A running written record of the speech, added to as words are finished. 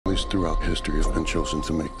families throughout history have been chosen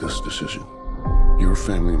to make this decision. Your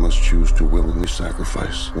family must choose to willingly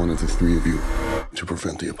sacrifice one of the three of you to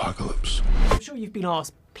prevent the apocalypse. I'm sure you've been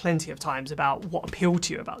asked plenty of times about what appealed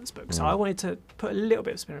to you about this book, so I wanted to put a little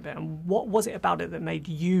bit of spin on it. And what was it about it that made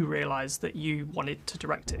you realise that you wanted to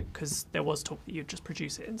direct it? Because there was talk that you'd just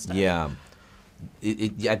produce it instead. Yeah.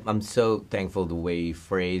 I'm so thankful the way you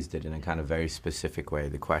phrased it in a kind of very specific way,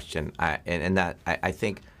 the question. I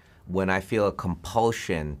think when I feel a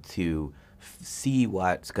compulsion to see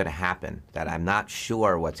what's going to happen, that I'm not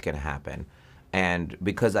sure what's going to happen, and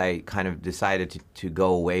because I kind of decided to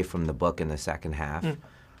go away from the book in the second half,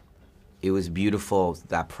 it was beautiful,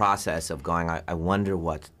 that process of going, I wonder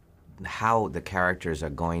how the characters are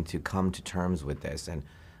going to come to terms with this, and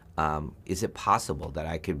is it possible that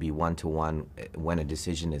I could be one-to-one when a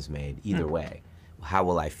decision is made, either way? How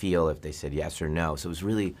will I feel if they said yes or no? So it was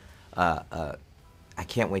really, I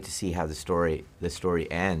can't wait to see how the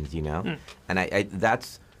story ends, you know? And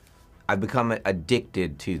I've become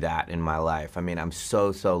addicted to that in my life. I mean, I'm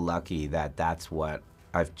so lucky that that's what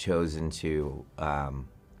I've chosen to,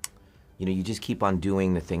 you know, you just keep on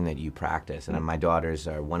doing the thing that you practice. And my daughters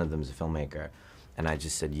one of them is a filmmaker. And I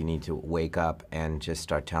just said, you need to wake up and just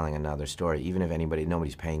start telling another story, even if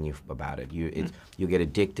nobody's paying you about it. You get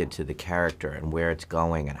addicted to the character and where it's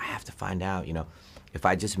going, and I have to find out, you know. If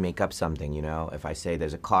I just make up something, you know, if I say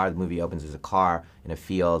there's a car, the movie opens, there's a car in a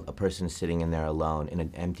field, a person sitting in there alone in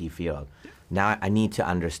an empty field. Now I need to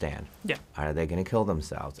understand. Yeah. Are they going to kill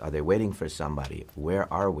themselves? Are they waiting for somebody? Where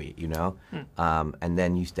are we, you know? And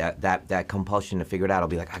then that compulsion to figure it out, I'll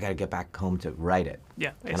be like, I got to get back home to write it.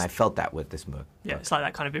 Yeah. And I felt that with this book. Yeah, it's like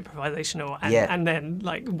that kind of improvisational, and then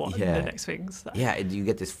like what the next things. Yeah, you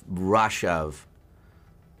get this rush of,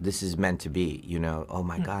 this is meant to be, you know, oh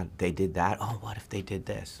my God, they did that, oh, what if they did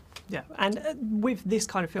this? Yeah, and with this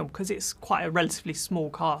kind of film, because it's quite a relatively small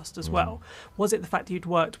cast as well, was it the fact that you'd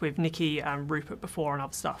worked with Nikki and Rupert before and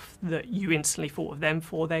other stuff that you instantly thought of them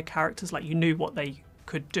for their characters, like you knew what they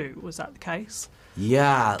could do? Was that the case?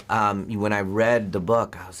 Yeah, when I read the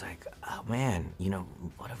book, I was like, oh man, you know,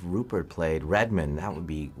 what if Rupert played Redmond? That would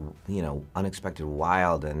be, you know, unexpected,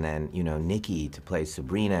 wild, and then, you know, Nikki to play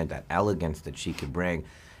Sabrina, that elegance that she could bring.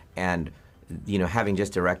 And, you know, having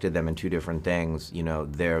just directed them in two different things, you know,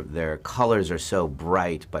 their colors are so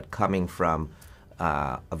bright, but coming from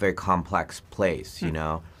a very complex place, you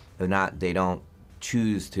know. They don't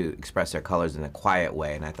choose to express their colors in a quiet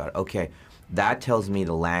way. And I thought, okay, that tells me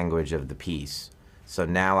the language of the piece. So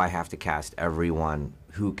now I have to cast everyone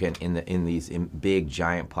who can, in these big,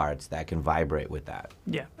 giant parts that can vibrate with that.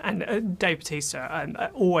 Yeah, and Dave Bautista, I'm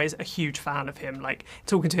always a huge fan of him, like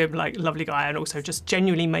talking to him, like lovely guy, and also just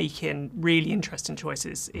genuinely making really interesting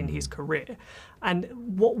choices in his career. And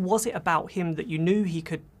what was it about him that you knew he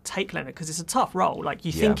could take Leonard? Because it's a tough role. Like,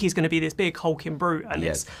 you think he's going to be this big hulking brute, and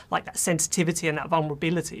it's like that sensitivity and that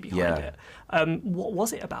vulnerability behind it. What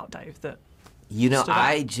was it about Dave that You know,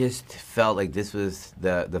 I just felt like this was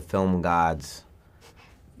the film gods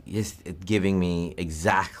just giving me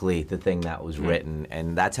exactly the thing that was written.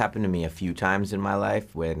 And that's happened to me a few times in my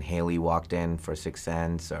life, when Haley walked in for Sixth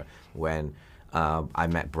Sense, or when I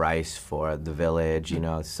met Bryce for The Village, you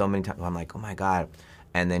know, so many times I'm like, oh my God.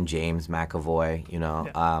 And then James McAvoy, you know,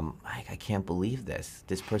 I can't believe this.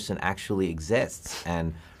 This person actually exists.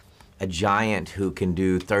 And a giant who can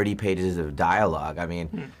do 30 pages of dialogue, I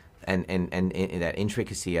mean, and that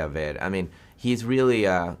intricacy of it. I mean, he's really,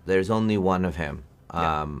 there's only one of him.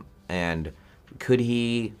 And could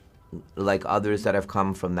he, like others that have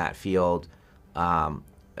come from that field,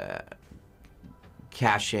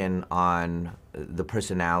 cash in on the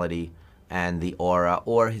personality and the aura,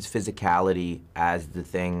 or his physicality as the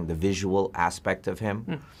thing, the visual aspect of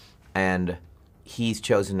him? And he's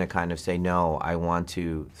chosen to kind of say, no, I want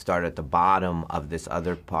to start at the bottom of this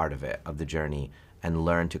other part of it, of the journey, and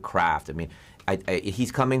learn to craft. I mean,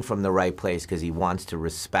 he's coming from the right place because he wants to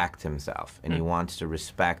respect himself, and he wants to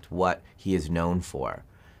respect what he is known for.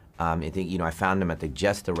 I think, you know, I found him at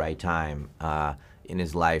just the right time in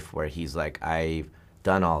his life, where he's like, I've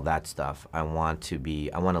done all that stuff. I want to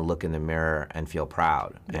look in the mirror and feel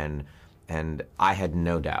proud. And I had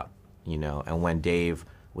no doubt, you know. And when Dave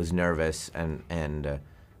was nervous and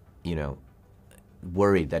you know,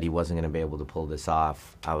 worried that he wasn't going to be able to pull this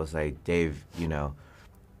off, I was like, Dave, you know,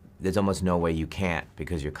 there's almost no way you can't,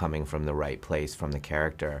 because you're coming from the right place, from the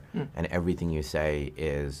character, and everything you say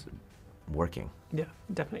is working. Yeah,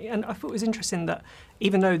 definitely. And I thought it was interesting that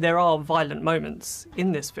even though there are violent moments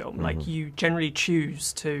in this film, like, you generally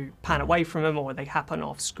choose to pan away from them, or they happen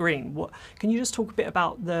off screen. Can you just talk a bit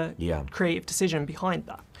about the creative decision behind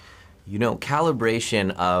that? You know,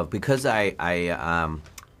 calibration of, because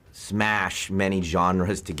smash many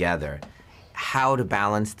genres together, how to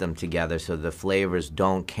balance them together so the flavors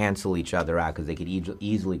don't cancel each other out, because they could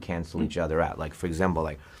easily cancel each other out. Like, for example,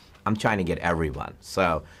 like, I'm trying to get everyone.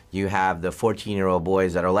 So you have the 14-year-old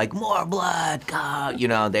boys that are like, more blood, God, you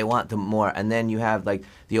know, they want the more. And then you have like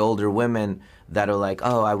the older women that are like,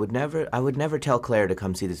 oh, I would never tell Claire to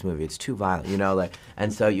come see this movie. It's too violent, you know, like.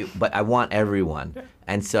 And so but I want everyone.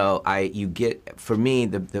 And so for me,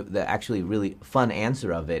 the actually really fun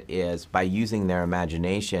answer of it is by using their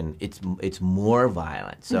imagination, it's more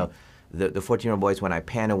violent. So the 14-year-old boys, when I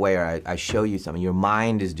pan away or I show you something, your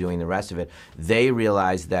mind is doing the rest of it. They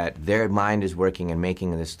realize that their mind is working and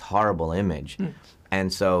making this horrible image.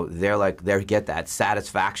 And so they get that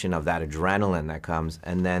satisfaction of that adrenaline that comes.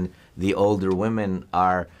 And then the older women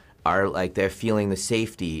are like, they're feeling the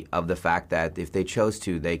safety of the fact that if they chose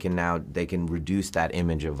to, they can reduce that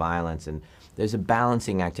image of violence. And there's a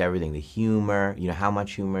balancing act to everything. The humor, you know, how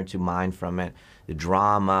much humor to mine from it, the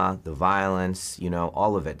drama, the violence, you know,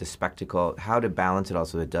 all of it, the spectacle, how to balance it all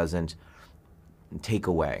so it doesn't take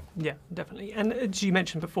away. Yeah, definitely. And as you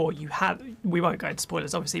mentioned before, we won't go into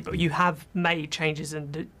spoilers obviously, but you have made changes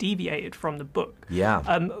and deviated from the book. Yeah.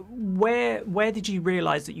 Where did you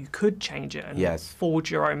realise that you could change it and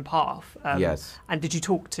forge your own path? Yes. And did you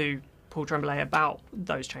talk to Paul Tremblay about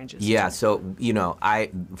those changes? Yeah, so, you know,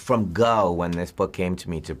 from go, when this book came to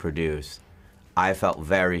me to produce, I felt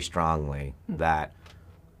very strongly that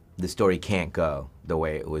the story can't go the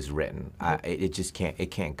way it was written. It just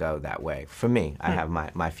can't go that way. For me, I have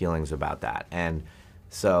my feelings about that. And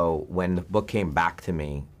so when the book came back to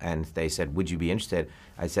me and they said, would you be interested?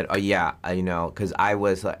 I said, oh yeah, you know, because I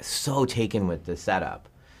was so taken with the setup.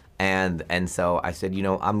 And so I said, you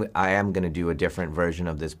know, I am going to do a different version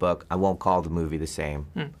of this book. I won't call the movie the same.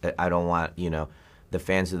 I don't want, you know, the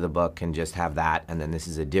fans of the book can just have that, and then this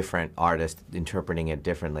is a different artist interpreting it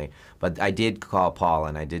differently. But I did call Paul,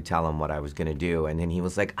 and I did tell him what I was going to do, and then he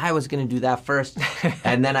was like, I was going to do that first,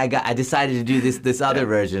 and then I decided to do this other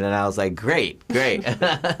version, and I was like, great.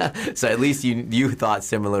 So at least you thought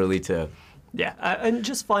similarly too. Yeah, and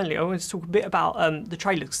just finally, I want to talk a bit about the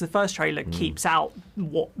trailer, because the first trailer keeps out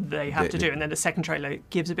what they have to do, and then the second trailer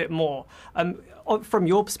gives a bit more. From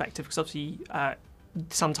your perspective, because obviously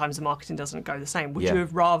sometimes the marketing doesn't go the same, would you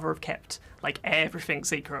have rather have kept like everything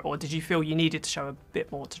secret, or did you feel you needed to show a bit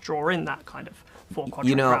more to draw in that kind of four-quadrant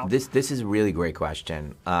You know, crowd? this is a really great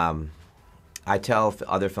question. I tell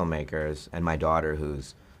other filmmakers, and my daughter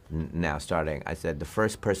who's now starting, I said the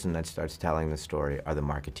first person that starts telling the story are the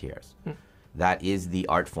marketeers. That is the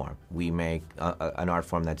art form. We make an art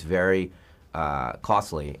form that's very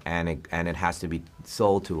costly, and it has to be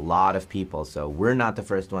sold to a lot of people. So we're not the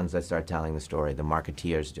first ones that start telling the story. The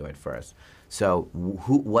marketeers do it first. So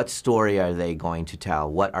what story are they going to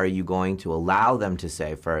tell? What are you going to allow them to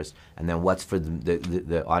say first? And then what's for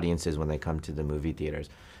the audiences when they come to the movie theaters?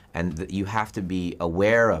 And you have to be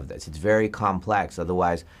aware of this. It's very complex.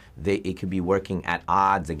 Otherwise, it could be working at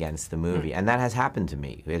odds against the movie. And that has happened to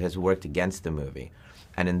me. It has worked against the movie.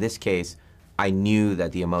 And in this case, I knew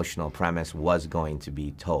that the emotional premise was going to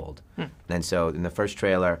be told. And so in the first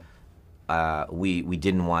trailer, we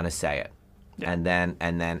didn't want to say it. And then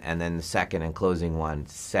the second and closing one,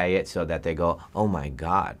 say it so that they go, oh my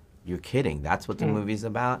God, you're kidding. That's what the movie's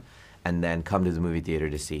about? And then come to the movie theater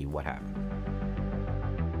to see what happened.